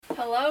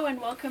Hello and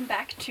welcome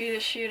back to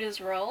the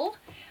Shooter's Roll.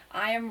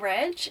 I am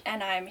Reg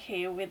and I'm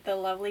here with the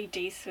lovely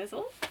D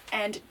Swizzle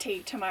and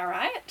T to my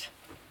right.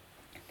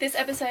 This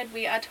episode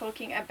we are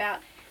talking about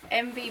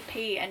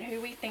MVP and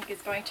who we think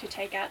is going to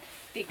take out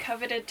the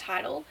coveted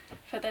title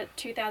for the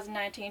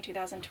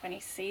 2019-2020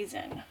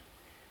 season.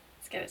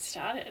 Let's get it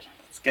started.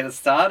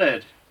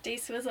 D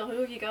Swizzle,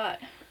 who have you got?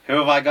 Who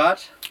have I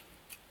got?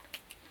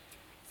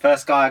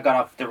 First guy I got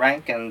off the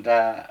rank, and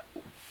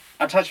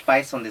I touched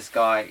base on this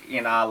guy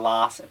in our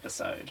last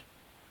episode.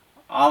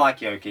 I like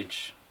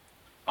Jokic.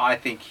 I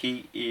think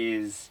he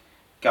is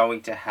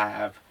going to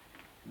have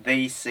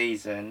the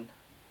season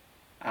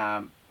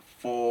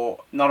for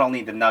not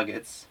only the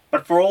Nuggets,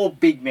 but for all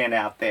big men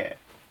out there.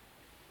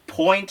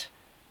 Point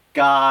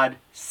guard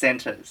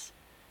centers.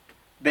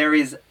 There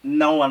is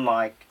no one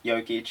like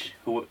Jokic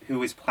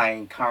who is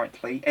playing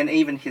currently, and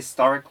even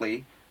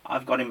historically,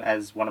 I've got him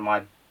as one of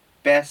my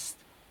best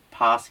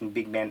passing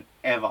big men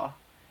ever.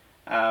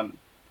 I'll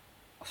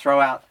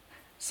throw out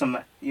some,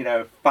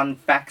 fun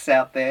facts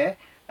out there.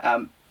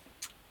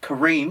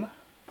 Kareem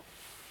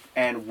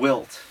and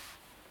Wilt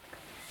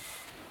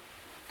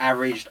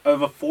averaged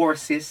over 4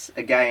 assists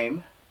a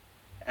game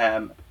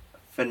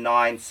for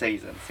 9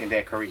 seasons in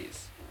their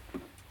careers.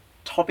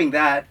 Topping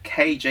that,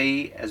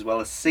 KG as well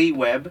as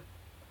C-Web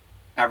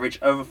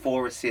averaged over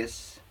 4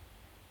 assists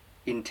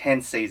in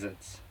 10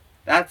 seasons.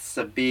 It's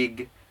a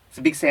big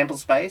sample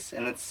space,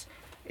 and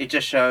it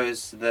just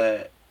shows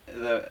the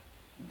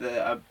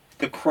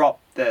crop,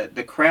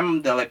 the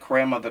creme de la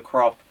creme of the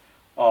crop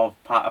of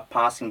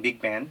passing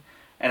big men.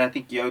 And I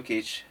think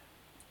Jokic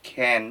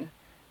can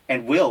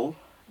and will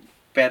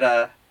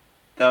better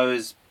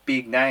those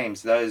big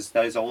names,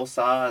 those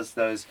all-stars,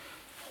 those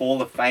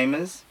Hall of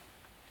Famers.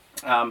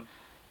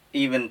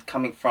 Even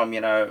coming from,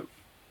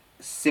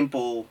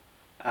 simple,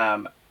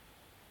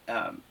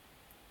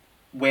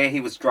 where he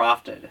was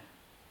drafted.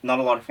 Not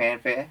a lot of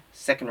fanfare.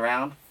 Second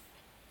round,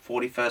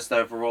 41st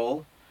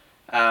overall,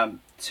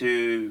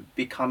 to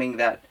becoming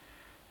that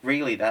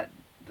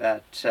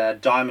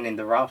diamond in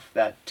the rough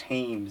that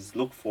teams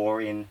look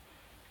for in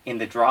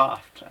the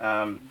draft.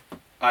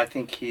 I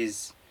think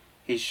he's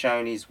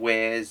shown his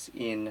wares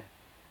in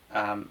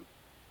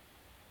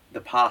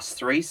the past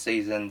 3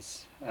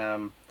 seasons.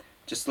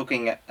 Just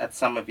looking at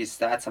some of his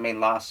stats,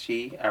 last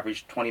year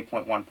averaged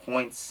 20.1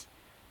 points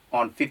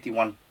on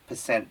 51%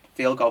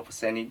 field goal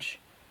percentage,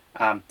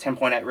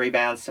 10.8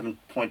 rebounds,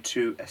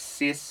 7.2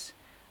 assists,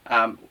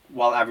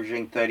 while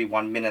averaging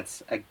 31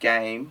 minutes a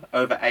game,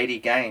 over 80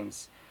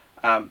 games.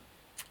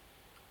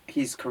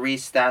 His career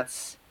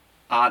stats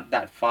aren't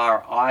that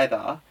far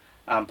either,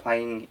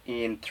 playing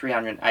in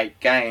 308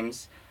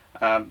 games,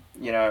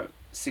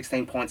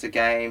 16 points a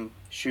game,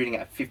 shooting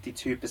at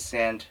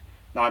 52%,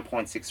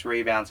 9.6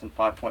 rebounds and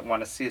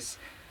 5.1 assists.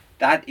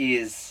 That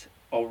is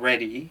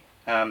already,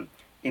 in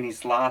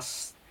his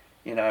last,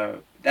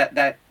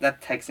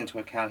 that takes into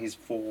account his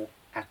 4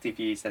 active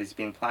years that he's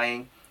been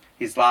playing.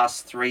 His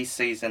last 3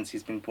 seasons,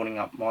 he's been putting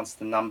up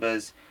monster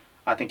numbers.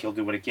 I think he'll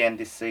do it again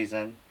this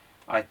season.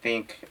 I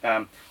think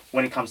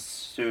when it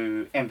comes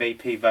to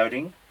MVP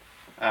voting,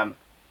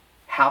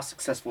 how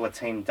successful a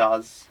team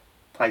does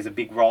plays a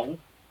big role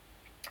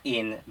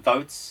in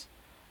votes.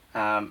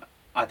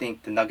 I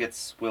think the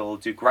Nuggets will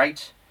do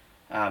great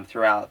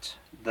throughout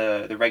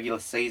the regular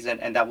season,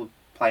 and that will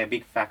play a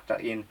big factor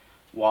in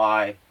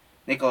why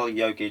Nikola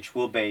Jokic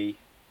will be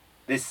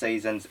this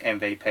season's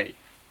MVP.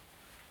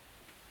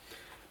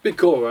 Big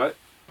call, right?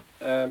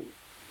 I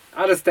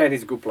understand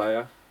he's a good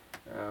player,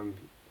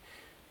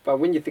 but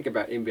when you think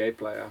about NBA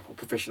player or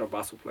professional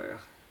basketball player,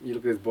 you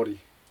look at his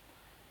body.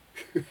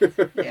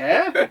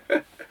 Yeah.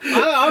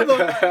 I'm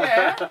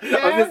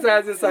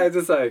just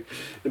saying.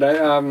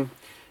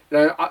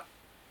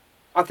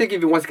 I think if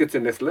he wants to get to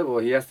the next level,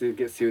 he has to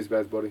get serious about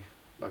his body,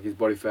 like his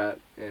body fat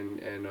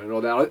and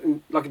all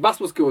that. Like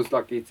basketball skills,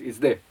 like it's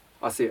there.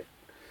 I see it.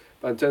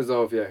 But in terms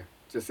of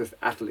just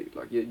athlete,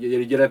 like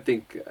you don't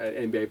think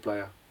an NBA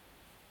player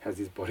has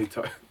his body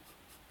type.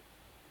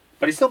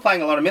 But he's still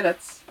playing a lot of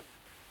minutes.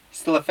 He's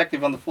still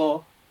effective on the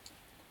floor.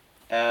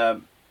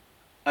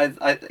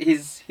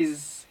 His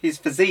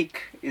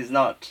physique is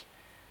not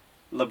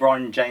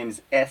LeBron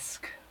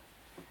James-esque,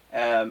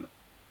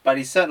 but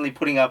he's certainly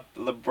putting up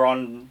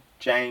LeBron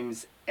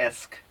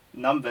James-esque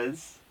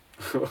numbers.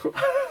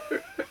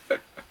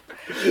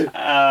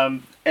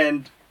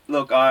 And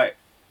look,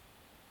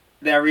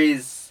 there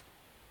is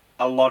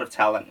a lot of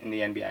talent in the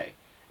NBA,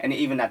 and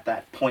even at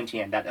that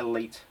pointy end, that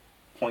elite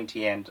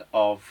pointy end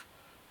of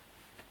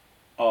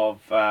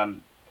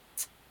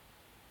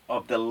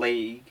the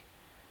league,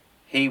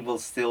 he will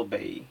still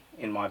be,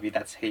 in my view,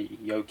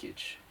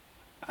 Jokic,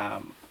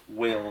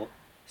 will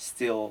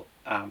still,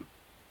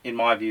 in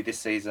my view, this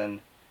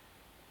season,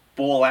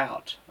 ball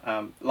out.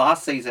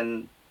 Last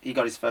season, he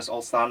got his first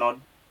All-Star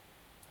nod,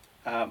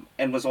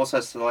 and was also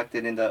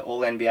selected in the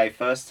All-NBA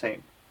first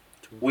team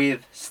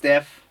with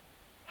Steph,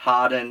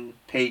 Harden,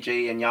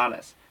 PG, and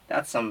Giannis.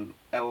 That's some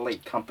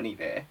elite company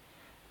there.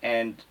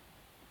 And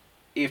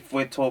if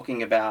we're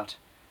talking about,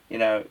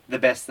 the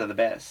best of the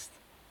best,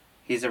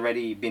 he's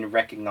already been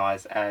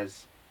recognised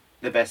as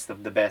the best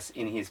of the best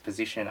in his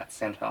position at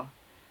centre.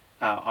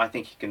 I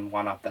think he can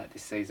one up that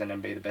this season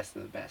and be the best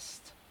of the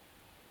best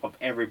of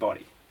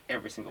everybody,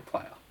 every single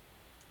player.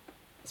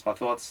 That's my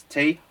thoughts.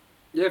 T,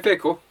 Yeah, fair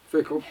call.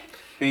 Fair call.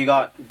 who you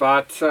got?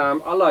 But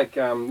I like,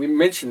 we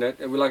mentioned it,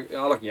 and I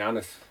like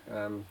Giannis.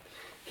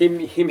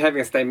 Him having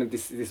a statement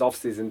this off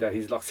season that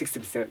he's like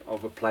 60%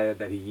 of a player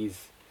that he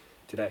is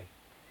today.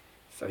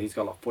 So he's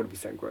got like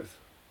 40% growth.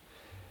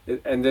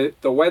 And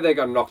the way they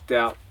got knocked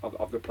out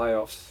of the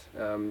playoffs,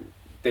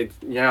 the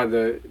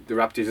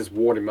Raptors just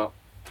wore him up.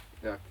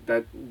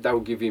 That will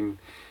give him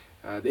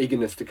the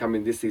eagerness to come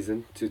in this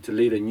season to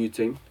lead a new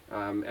team,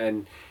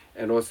 and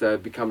also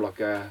become like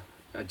a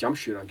jump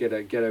shooter, get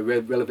a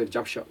relevant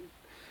jump shot.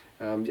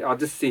 I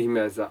just see him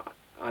as an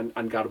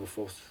unguardable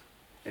force,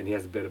 and he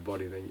has a better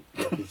body than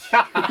Jokic.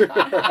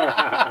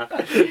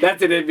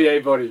 That's an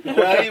NBA body.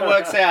 Well, he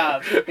works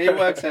out.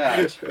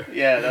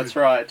 Yeah, that's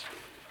right.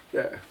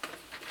 Yeah.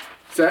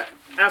 So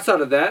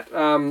outside of that,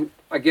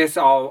 I guess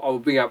I'll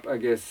bring up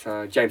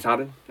James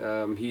Harden.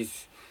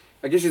 He's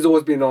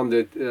always been on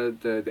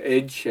the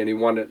edge, and he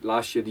won it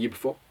last year, the year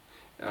before.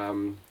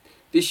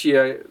 This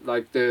year,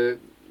 like the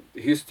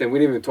Houston, we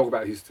didn't even talk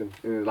about Houston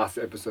in the last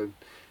episode.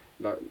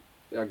 Like,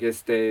 I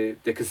guess they're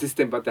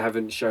consistent, but they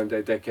haven't shown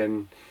that they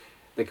can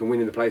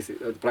win in the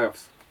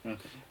playoffs. Mm-hmm.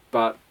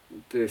 But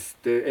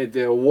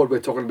the award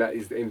we're talking about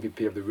is the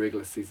MVP of the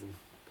regular season.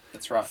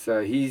 That's right.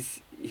 So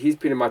he's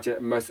pretty much the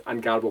most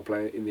unguardable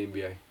player in the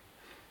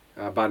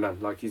NBA, bar none.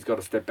 Like, he's got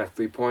a step back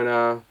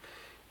 3-pointer.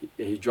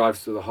 He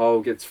drives to the hole,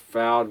 gets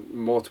fouled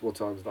multiple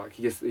times. Like,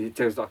 he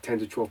attempts like 10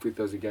 to 12 free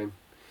throws a game.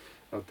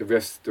 Like, the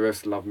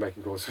rest love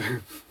making calls for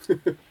him.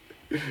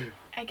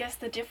 I guess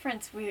the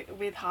difference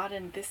with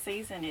Harden this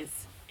season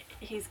is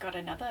he's got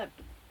another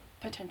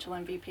potential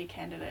MVP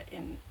candidate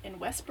in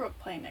Westbrook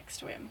playing next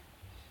to him.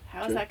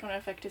 How is that going to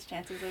affect his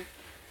chances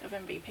of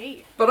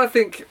MVP? But I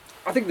think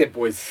they're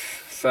boys.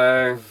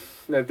 So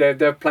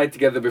they've played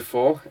together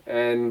before,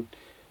 and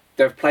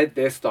they've played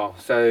their style.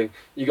 So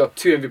you got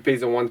 2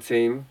 MVPs on one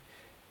team,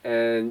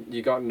 and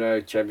you got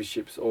no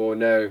championships or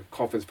no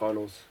conference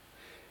finals.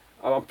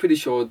 I'm pretty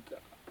sure.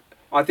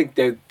 I think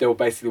they'll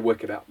basically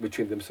work it out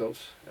between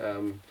themselves.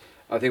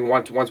 I think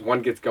once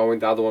one gets going,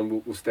 the other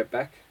one will step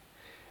back.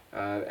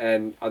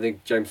 And I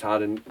think James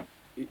Harden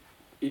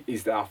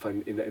is the alpha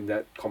in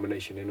that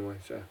combination anyway.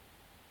 So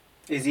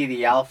Is he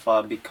the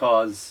alpha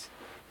because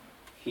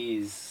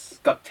he's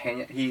got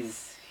tenure?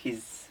 He's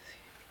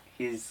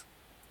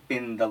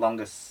been the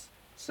longest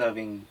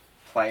serving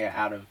player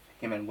out of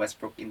him and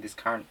Westbrook in this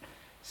current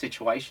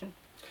situation.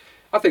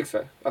 I think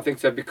so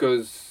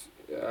because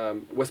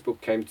Westbrook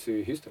came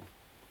to Houston.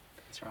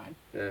 That's right.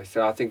 Yeah,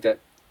 so I think that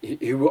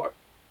he will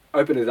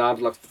open his arms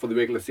like for the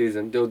regular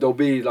season. There'll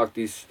be like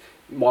this,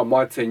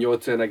 my turn, your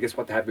turn. I guess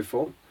what they had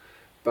before,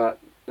 but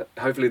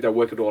hopefully they'll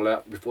work it all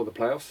out before the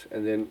playoffs,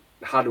 and then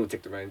Harden will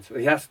take the reins.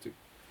 He has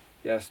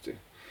to,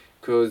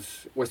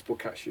 because Westbrook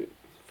can't shoot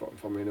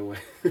from anywhere.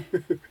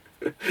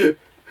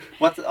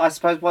 I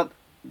suppose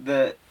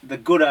the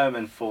good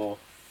omen for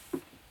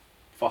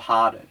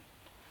Harden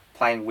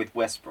playing with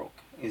Westbrook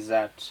is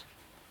that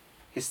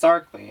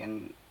historically,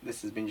 and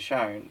this has been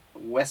shown,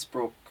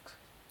 Westbrook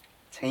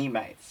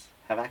teammates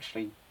have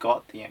actually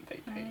got the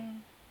MVP.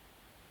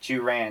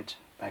 Durant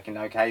back in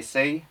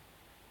OKC,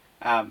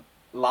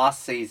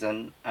 last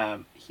season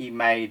he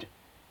made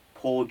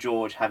Paul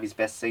George have his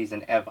best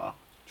season ever.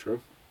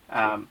 True.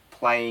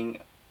 Playing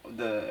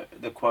the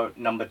quote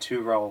number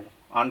 2 role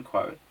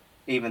unquote,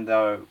 even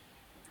though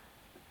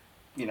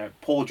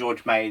Paul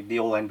George made the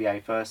All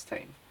NBA first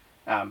team.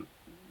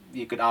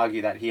 You could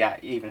argue that he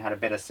even had a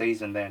better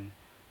season than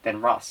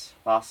Russ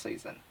last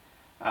season.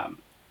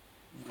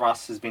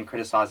 Russ has been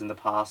criticised in the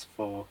past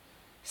for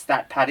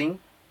stat padding,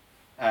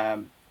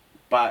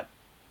 but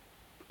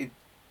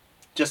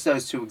just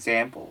those 2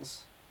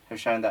 examples have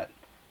shown that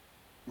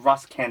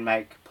Russ can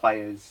make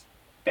players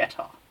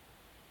better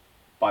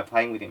by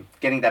playing with him,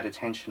 getting that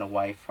attention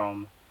away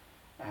from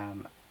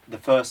the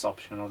first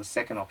option or the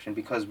second option,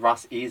 because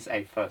Russ is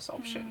a first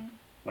option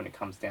when it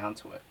comes down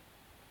to it.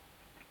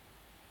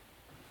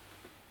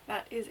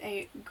 That is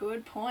a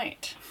good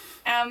point.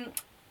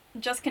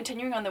 Just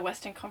continuing on the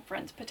Western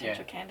Conference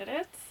potential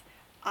candidates,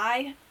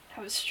 I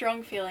have a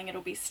strong feeling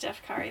it'll be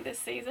Steph Curry this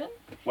season.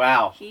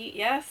 Wow.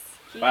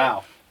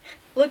 Wow.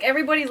 Look,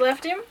 everybody's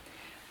left him,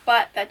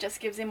 but that just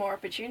gives him more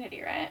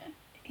opportunity, right?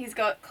 He's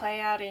got Clay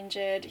out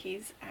injured.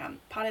 He's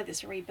part of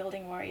this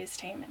rebuilding Warriors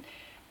team, and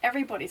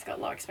everybody's got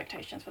low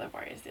expectations for the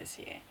Warriors this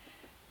year.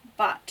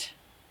 But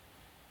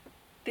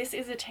this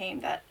is a team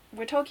that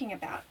we're talking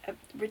about a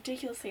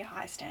ridiculously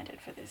high standard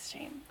for this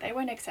team. They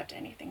won't accept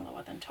anything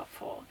lower than top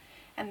 4.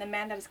 And the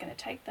man that is going to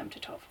take them to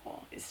top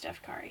 4 is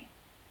Steph Curry,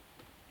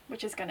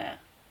 which is going to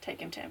take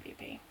him to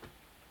MVP.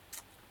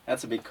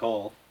 That's a big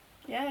call.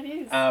 Yeah, it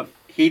is.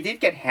 He did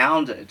get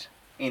hounded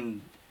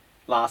in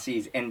last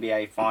year's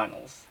NBA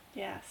Finals.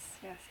 Yes.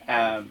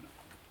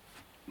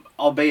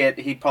 Albeit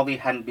he probably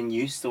hadn't been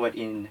used to it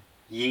in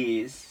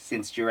years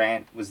since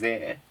Durant was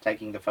there,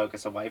 taking the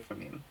focus away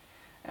from him.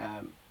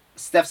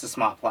 Steph's a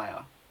smart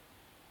player.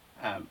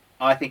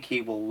 I think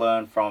he will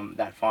learn from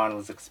that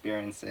finals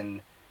experience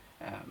and,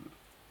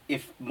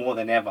 if more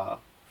than ever,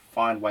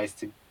 find ways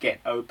to get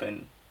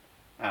open,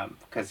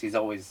 because he's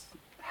always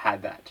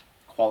had that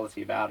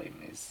quality about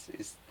him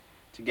is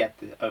to get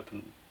the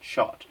open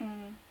shot.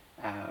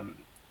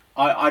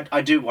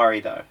 I do worry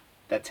though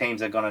that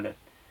teams are going to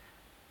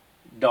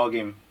dog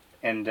him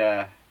and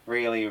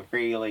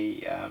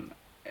really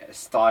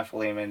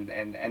stifle him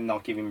and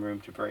not give him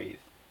room to breathe.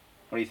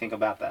 What do you think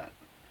about that?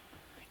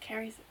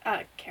 Curry's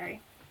a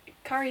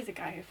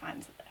guy who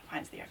finds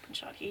the open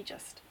shot. He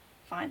just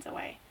finds a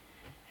way.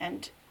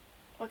 And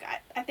look,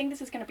 I think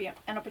this is going to be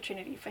an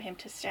opportunity for him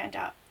to stand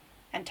up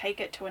and take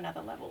it to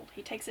another level.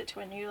 He takes it to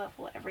a new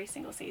level every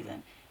single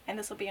season, and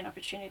this will be an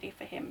opportunity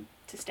for him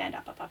to stand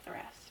up above the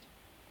rest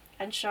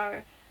and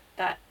show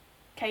that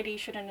KD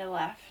shouldn't have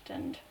left,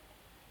 and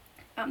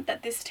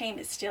that this team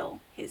is still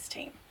his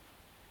team.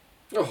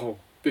 Oh,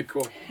 big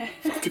call.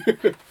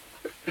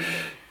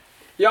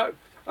 Yeah,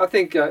 I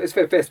think it's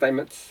fair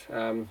statements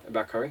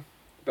about Curry.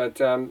 But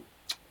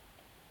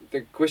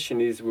the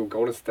question is, will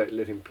Golden State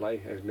let him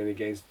play as many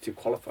games to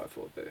qualify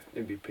for the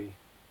MVP?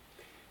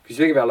 Because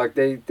you think about like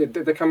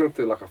they're coming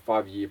through like a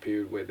 5-year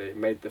period where they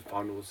made the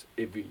finals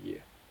every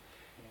year.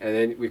 And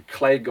then with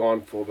Clay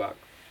gone for about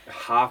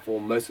half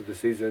or most of the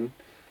season,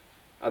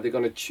 are they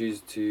going to choose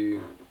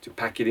to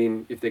pack it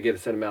in if they get a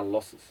certain amount of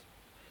losses?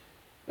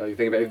 You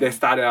think about if they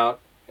start out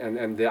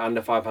and they're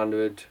under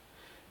 500,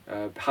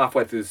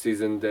 halfway through the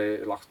season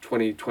they're like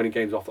 20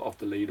 games off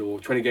the lead or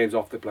 20 games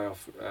off the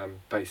playoff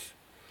pace.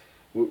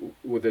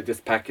 Would they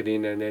just pack it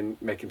in and then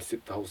make him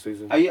sit the whole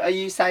season? Are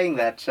you saying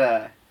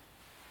that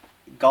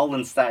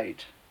Golden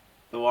State,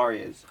 the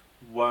Warriors,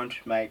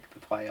 won't make the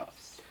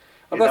playoffs?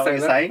 I'm not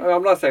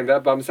saying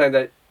that, but I'm saying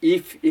that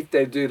if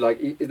they do, like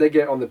if they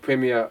get on the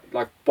Premier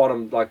like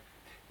bottom, like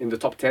in the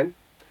top 10,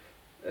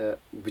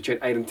 between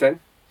 8 and 10,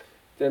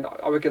 then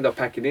I reckon they'll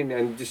pack it in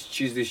and just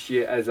choose this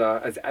year as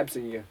an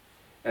absent year,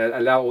 and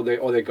allow all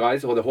their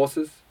guys, all the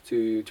horses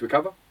to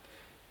recover,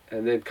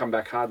 and then come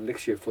back hard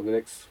next year for the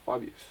next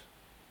 5 years.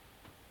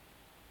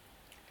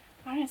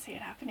 I don't see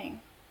it happening.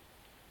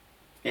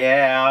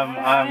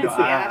 Yeah,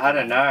 I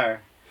don't know.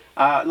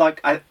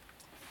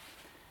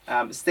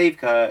 Steve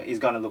Kerr is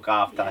going to look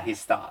after his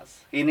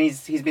stars. And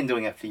he's been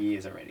doing it for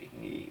years already.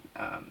 He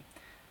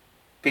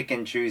pick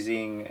and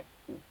choosing.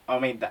 I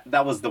mean,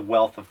 that was the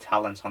wealth of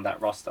talent on that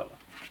roster,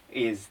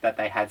 is that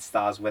they had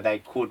stars where they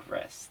could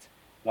rest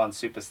one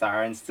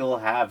superstar and still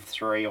have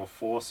 3 or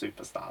 4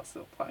 superstars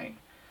still playing.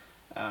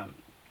 I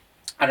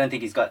don't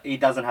think he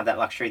doesn't have that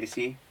luxury this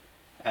year.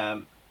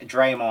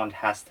 Draymond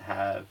has to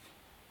have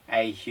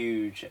a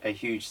huge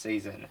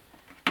season.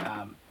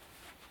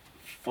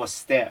 For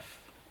Steph,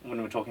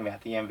 when we're talking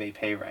about the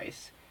MVP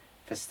race,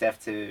 for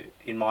Steph to,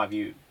 in my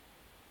view,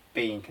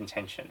 be in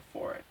contention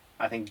for it,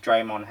 I think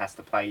Draymond has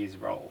to play his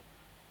role,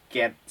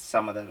 get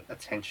some of the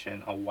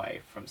attention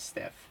away from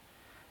Steph,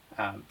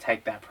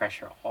 take that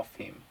pressure off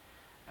him.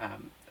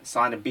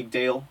 Signed a big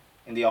deal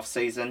in the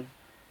off-season.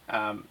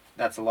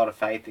 That's a lot of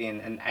faith in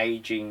an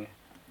aging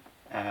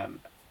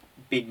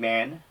big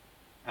man.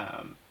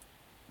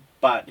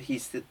 But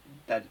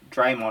that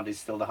Draymond is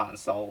still the heart and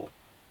soul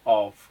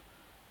of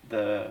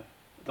the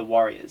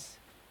Warriors.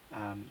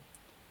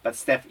 But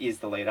Steph is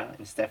the leader,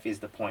 and Steph is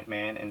the point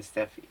man, and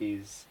Steph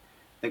is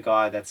the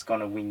guy that's going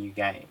to win you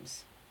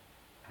games.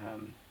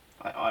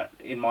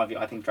 In my view,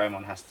 I think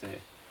Draymond has to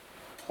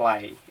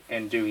play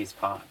and do his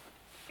part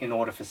in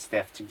order for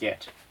Steph to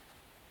get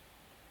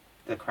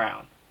the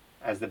crown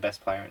as the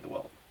best player in the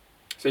world.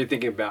 So you're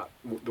thinking about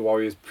the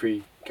Warriors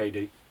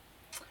pre-KD?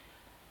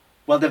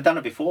 Well, they've done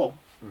it before.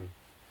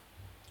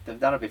 They've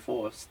done it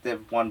before.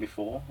 They've won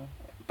before.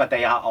 But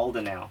they are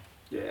older now.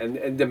 Yeah,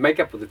 and the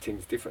makeup of the team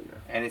is different now.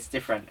 And it's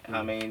different.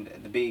 I mean,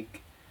 the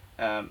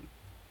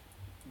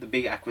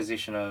big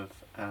acquisition of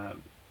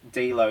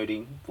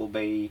deloading will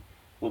be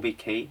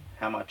key.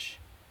 How much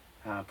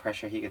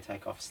pressure he can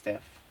take off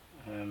Steph.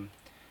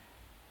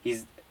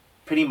 He's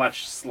pretty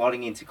much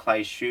slotting into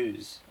Clay's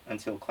shoes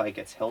until Clay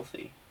gets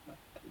healthy.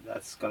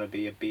 That's going to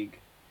be a big...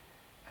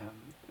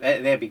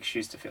 they're big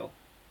shoes to fill.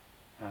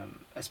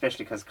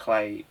 Especially because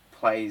Clay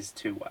plays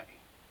two-way.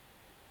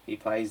 He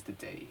plays the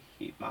D.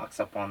 He marks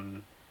up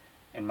on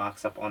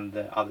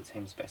the other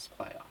team's best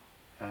player.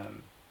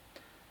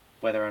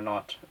 Whether or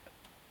not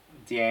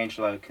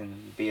D'Angelo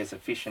can be as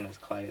efficient as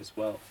Clay as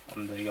well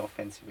on the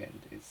offensive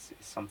end is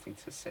something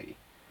to see.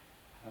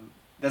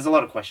 There's a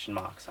lot of question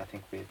marks, I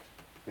think, with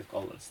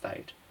Golden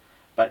State.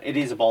 But it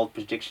is a bold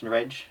prediction,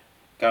 Reg,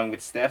 going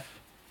with Steph.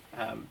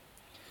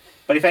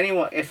 But if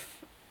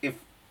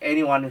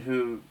anyone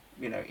who,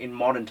 in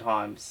modern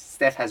times,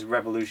 Steph has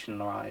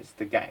revolutionized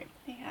the game.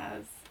 He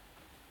has.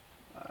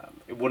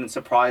 It wouldn't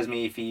surprise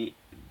me if he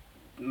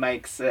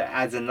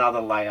adds another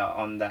layer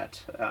on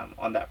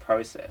that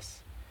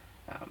process.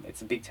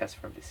 It's a big test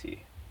for him this year.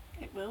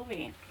 It will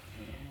be.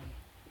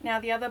 Now,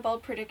 the other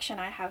bold prediction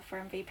I have for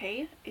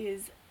MVP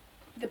is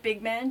the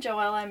big man,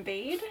 Joel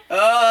Embiid.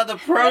 Oh, the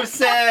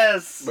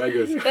process!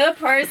 Vegas. The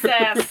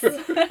process.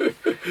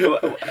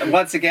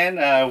 Once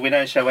again, we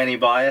don't show any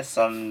bias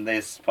on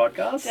this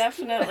podcast.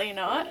 Definitely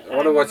not. I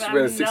wanna watch you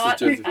wear a Sixers not,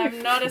 jersey.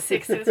 I'm not a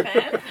Sixers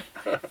fan.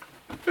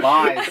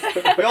 Lies.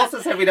 We also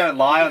said we don't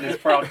lie on this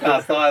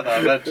podcast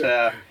either,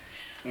 but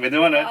we're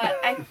doing it. But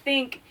I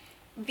think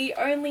the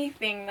only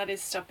thing that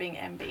is stopping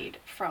Embiid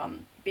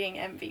from being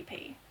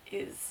MVP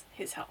is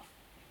his health.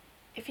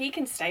 If he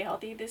can stay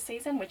healthy this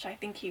season, which I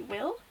think he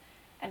will,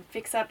 and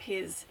fix up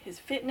his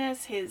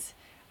fitness, his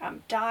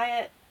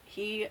diet,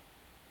 he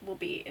will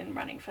be in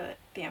running for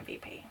the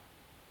MVP.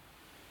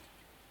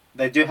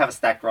 They do have a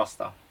stacked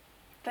roster.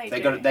 They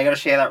They do. got to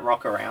share that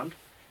rock around.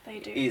 They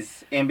do.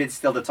 Is Embiid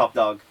still the top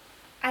dog?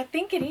 I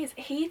think it is.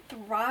 He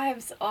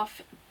thrives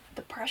off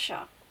the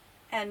pressure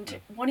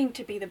and wanting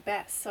to be the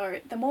best. So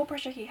the more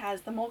pressure he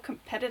has, the more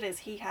competitors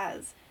he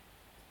has,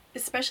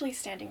 especially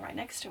standing right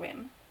next to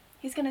him,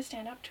 he's going to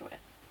stand up to it.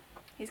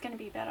 He's going to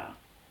be better.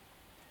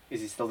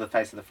 Is he still the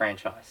face of the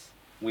franchise?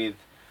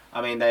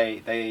 I mean,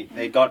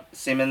 they got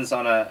Simmons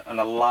on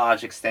a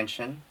large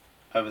extension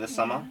over the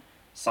summer,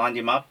 signed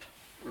him up.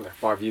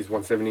 5 years,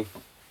 170.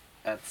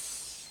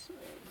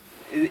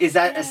 Is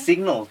that Yeah. a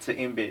signal to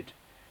Embiid?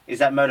 Is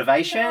that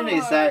motivation? No,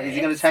 is he going to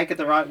it's- take it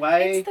the right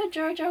way? It's the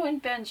Jojo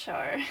and Ben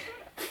show.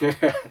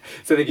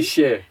 So they can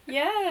share.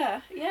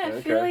 Yeah.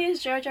 Okay. Philly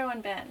is Jojo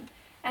and Ben.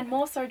 And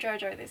more so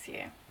Jojo this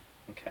year.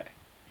 Okay.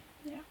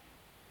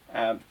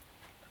 Yeah.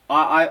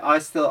 I'm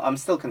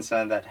still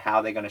concerned that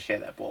how they're going to share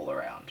that ball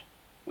around.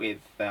 With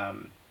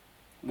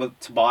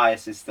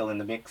Tobias is still in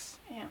the mix.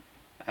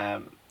 Yeah.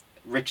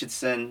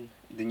 Richardson,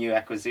 the new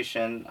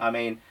acquisition. I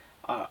mean,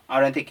 I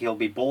don't think he'll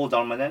be ball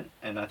dominant,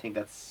 and I think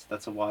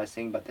that's a wise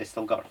thing. But they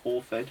still got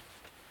Horford.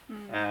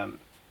 Mm.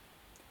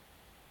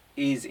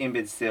 Is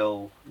Embiid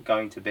still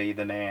going to be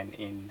the man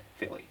in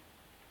Philly?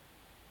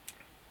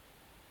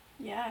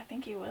 Yeah, I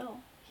think he will.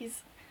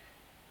 His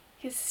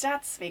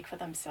stats speak for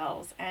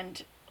themselves,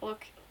 and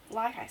look,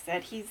 like I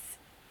said, he's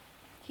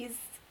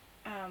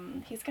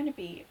going to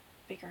be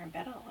bigger and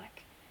better.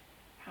 Like,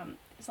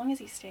 as long as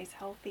he stays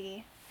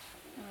healthy,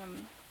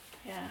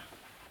 yeah.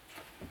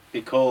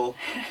 Big call.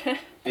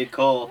 Big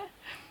call.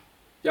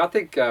 Yeah, I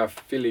think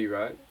Philly,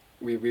 right?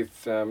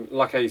 With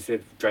like how you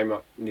said,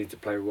 Draymond needs to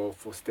play well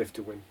for Steph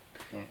to win.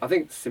 Yeah. I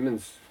think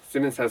Simmons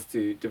has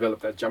to develop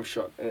that jump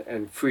shot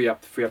and free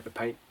up the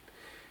paint.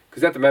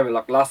 Because at the moment,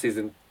 like last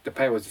season, the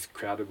paint was just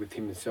crowded with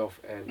him himself,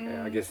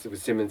 and I guess it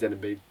was Simmons and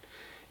Embiid.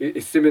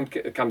 If Simmons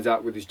comes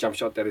out with his jump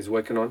shot that he's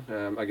working on,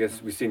 I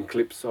guess we've seen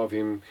clips of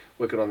him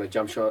working on the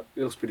jump shot.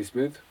 It looks pretty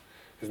smooth.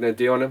 There's no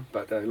D on him,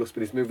 but it looks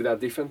pretty smooth without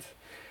defense.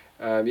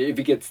 If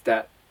he gets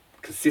that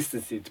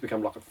consistency to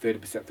become like a 30%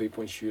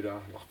 3-point shooter,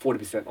 like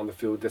 40% on the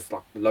field, that's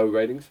like low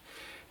ratings.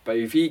 But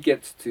if he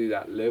gets to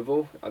that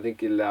level, I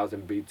think it allows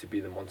Embiid to be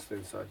the monster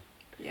inside.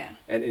 Yeah.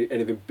 And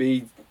if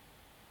Embiid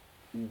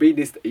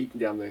needs to eat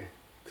down there,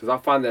 because I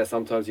find that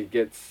sometimes he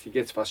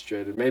gets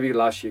frustrated. Maybe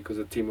last year because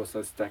the team was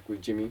so stacked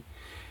with Jimmy,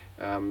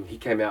 he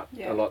came out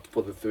Yeah. a lot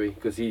for the three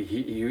because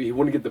he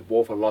wouldn't get the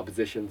ball for a lot of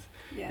possessions,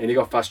 Yeah. and he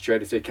got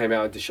frustrated, so he came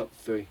out and just shot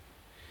the three.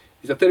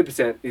 He's a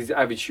 30%. He's an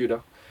average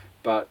shooter,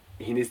 but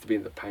he needs to be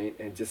in the paint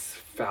and just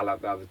foul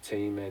out the other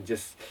team and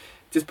just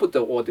put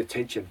all the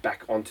attention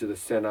back onto the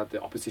center,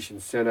 the opposition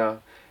center,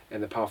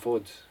 and the power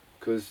forwards.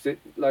 Because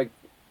like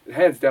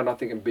hands down, I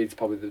think Embiid's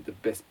probably the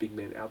best big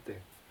man out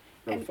there.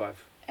 Number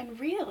 5. And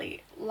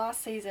really,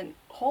 last season,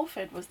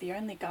 Horford was the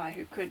only guy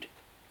who could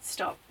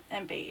stop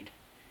Embiid.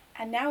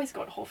 And now he's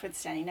got Horford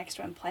standing next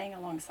to him, playing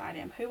alongside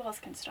him. Who else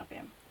can stop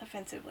him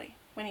offensively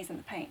when he's in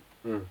the paint?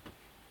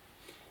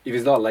 If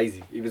he's not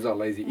lazy,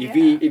 if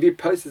Yeah. he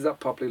posts up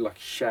properly like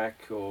Shaq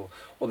or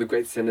the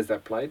great centers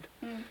that played,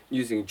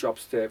 using drop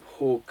step,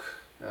 hook,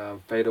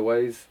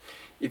 fadeaways,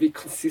 if he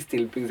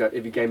consistently brings that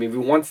every game, if he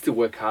wants to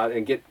work hard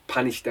and get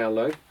punished down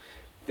low,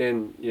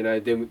 then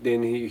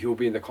then he'll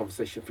be in the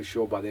conversation for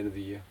sure by the end of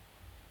the year.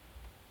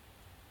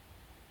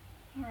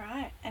 All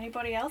right.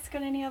 Anybody else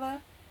got any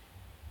other?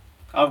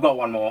 I've got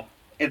one more.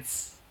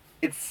 It's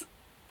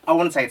I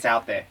wouldn't say it's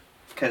out there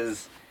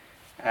because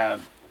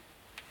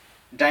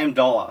Dame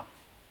Dollar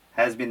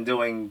has been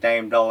doing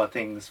Dame Dollar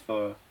things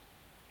for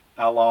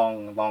a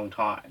long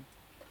time.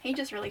 He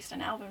just released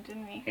an album,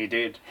 didn't he? He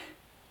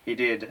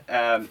did.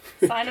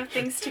 Sign of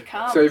things to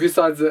come. So if you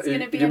sign, It's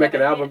gonna be you make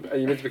an another album, are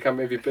you meant to become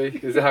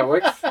MVP? Is that how it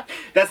works?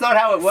 That's not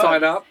how it works.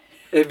 Sign up,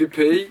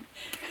 MVP,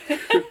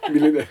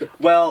 millionaire.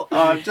 Well,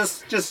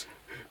 just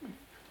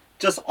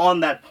on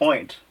that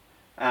point,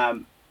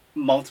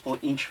 multiple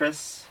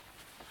interests,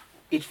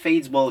 it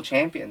feeds world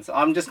champions.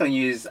 I'm just going to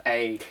use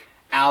a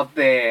out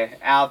there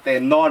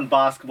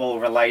non-basketball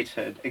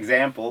related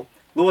example.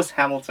 Lewis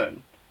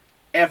Hamilton,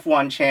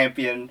 F1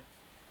 champion,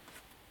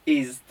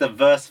 is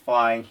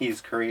diversifying his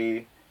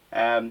career.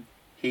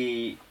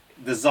 He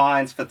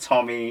designs for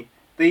Tommy.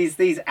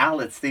 These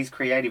outlets, these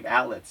creative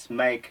outlets,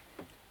 make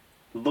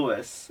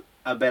Lewis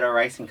a better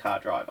racing car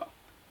driver.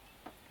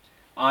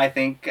 I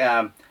think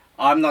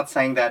I'm not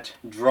saying that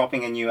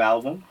dropping a new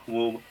album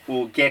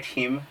will get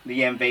him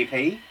the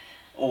MVP,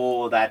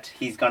 or that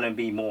he's going to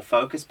be more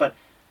focused. But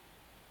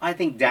I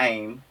think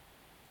Dame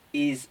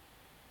is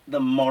the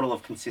model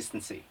of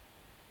consistency.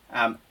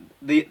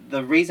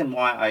 The reason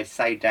why I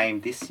say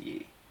Dame this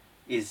year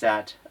is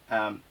that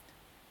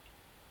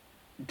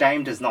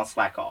Dame does not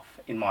slack off,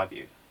 in my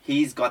view.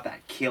 He's got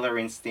that killer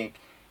instinct.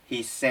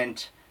 He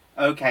sent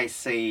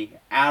OKC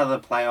out of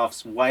the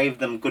playoffs, waved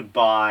them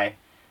goodbye.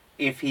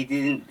 If he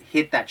didn't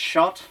hit that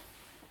shot,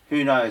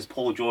 who knows,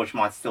 Paul George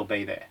might still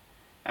be there.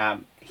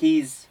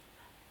 This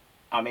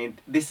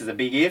is a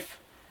big if,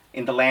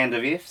 in the land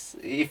of ifs.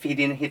 If he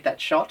didn't hit that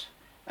shot,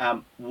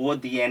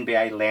 would the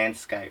NBA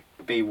landscape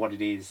be what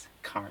it is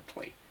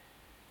currently?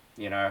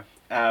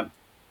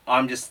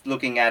 I'm just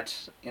looking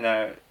at,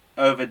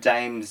 over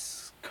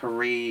Dame's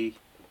career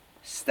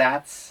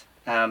stats,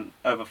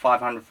 over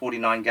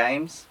 549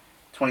 games,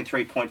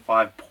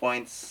 23.5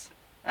 points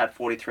at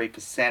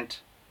 43%,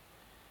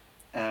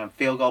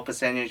 field goal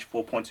percentage,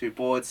 4.2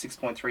 boards,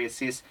 6.3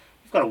 assists.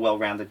 You've got a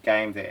well-rounded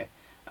game there.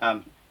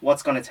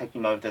 What's going to take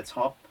him over the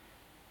top?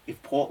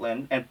 If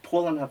Portland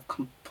have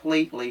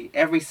completely,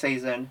 every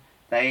season,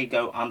 they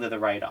go under the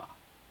radar.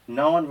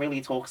 No one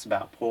really talks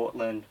about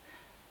Portland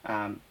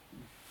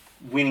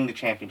winning the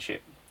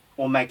championship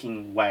or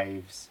making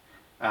waves.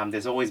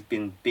 There's always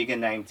been bigger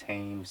name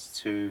teams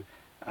to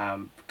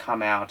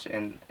come out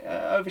and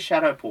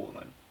overshadow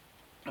Portland.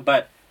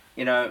 But,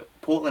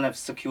 Portland have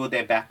secured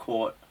their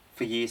backcourt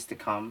for years to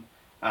come.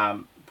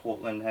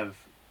 Portland have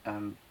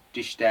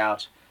dished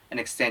out an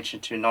extension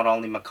to not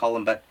only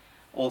McCollum but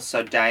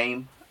also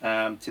Dame,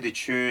 to the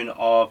tune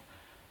of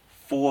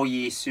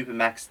 4-year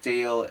Supermax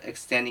deal,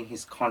 extending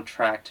his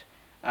contract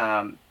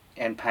and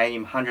paying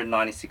him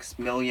 $196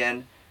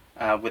 million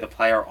with a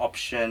player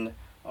option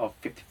of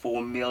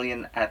 $54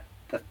 million at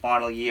the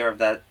final year of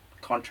that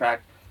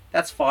contract.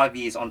 That's 5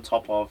 years on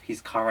top of his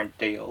current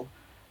deal.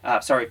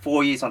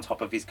 4 years on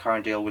top of his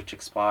current deal, which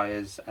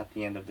expires at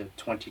the end of the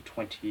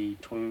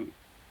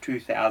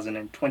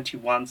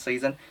 2021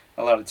 season.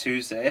 A lot of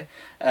twos there.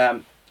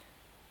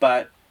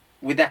 But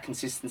with that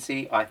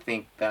consistency, I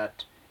think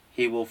that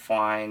he will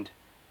find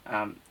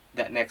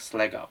that next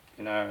leg up.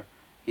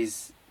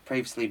 He's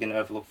previously been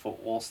overlooked for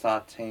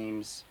all-star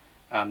teams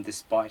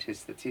despite his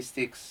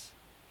statistics.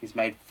 He's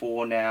made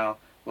 4 now.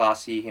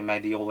 Last year he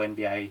made the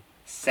All-NBA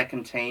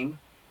second team.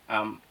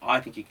 I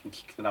think he can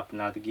kick it up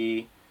another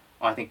gear.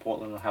 I think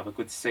Portland will have a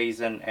good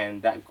season,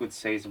 and that good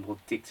season will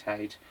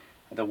dictate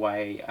the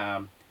way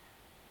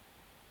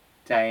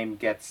Dame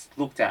gets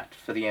looked at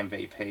for the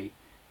MVP.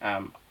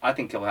 I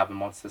think he'll have a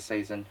monster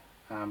season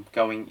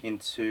going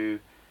into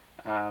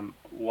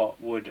what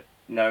would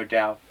no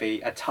doubt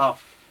be a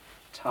tough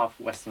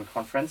Western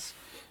Conference,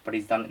 but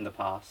he's done it in the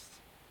past.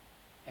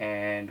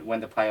 And when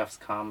the playoffs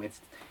come, it's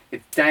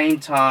Dame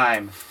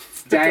time.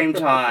 It's Dame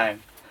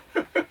time.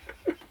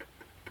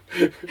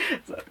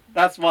 So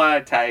that's my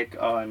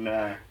take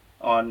on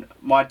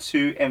my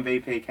 2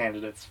 MVP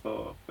candidates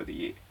for the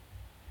year.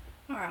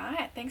 All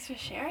right, thanks for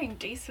sharing,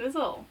 D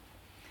Swizzle.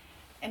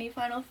 Any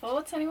final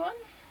thoughts, anyone?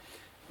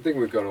 I think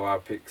we've got all our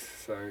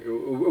picks, so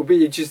it'll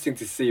be interesting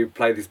to see you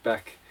play this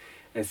back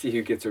and see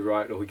who gets it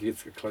right or who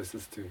gets the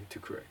closest to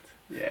correct.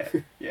 Yeah.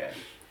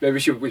 Maybe we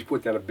should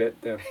put down a bet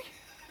down.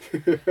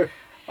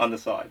 On the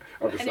side.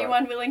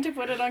 Anyone willing to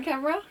put it on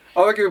camera?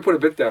 I reckon we put a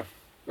bet down.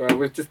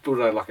 We've just put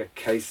like a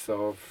case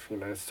of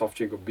soft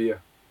drink or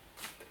beer.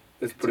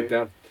 Let's put it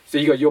down. So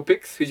you got your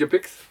picks. Who's your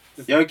picks?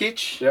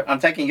 Jokic. Yep. I'm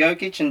taking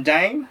Jokic and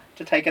Dame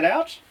to take it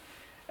out.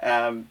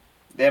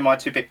 They're my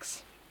 2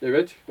 picks. Yeah,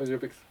 Reg, what's your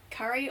picks?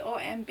 Curry or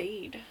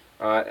Embiid?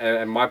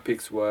 And my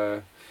picks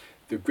were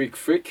the Greek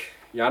Freak,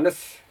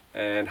 Giannis,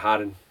 and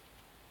Harden.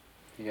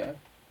 Yeah.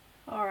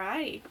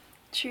 Alrighty.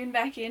 Tune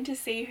back in to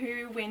see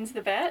who wins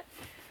the bet.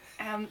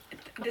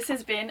 This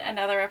has been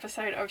another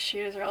episode of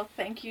Shooters Roll.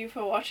 Thank you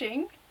for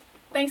watching.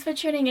 Thanks for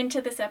tuning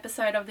into this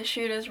episode of the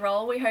Shooters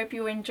Roll. We hope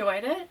you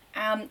enjoyed it.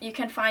 You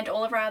can find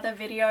all of our other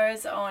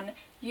videos on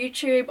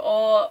YouTube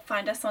or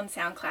find us on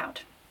SoundCloud.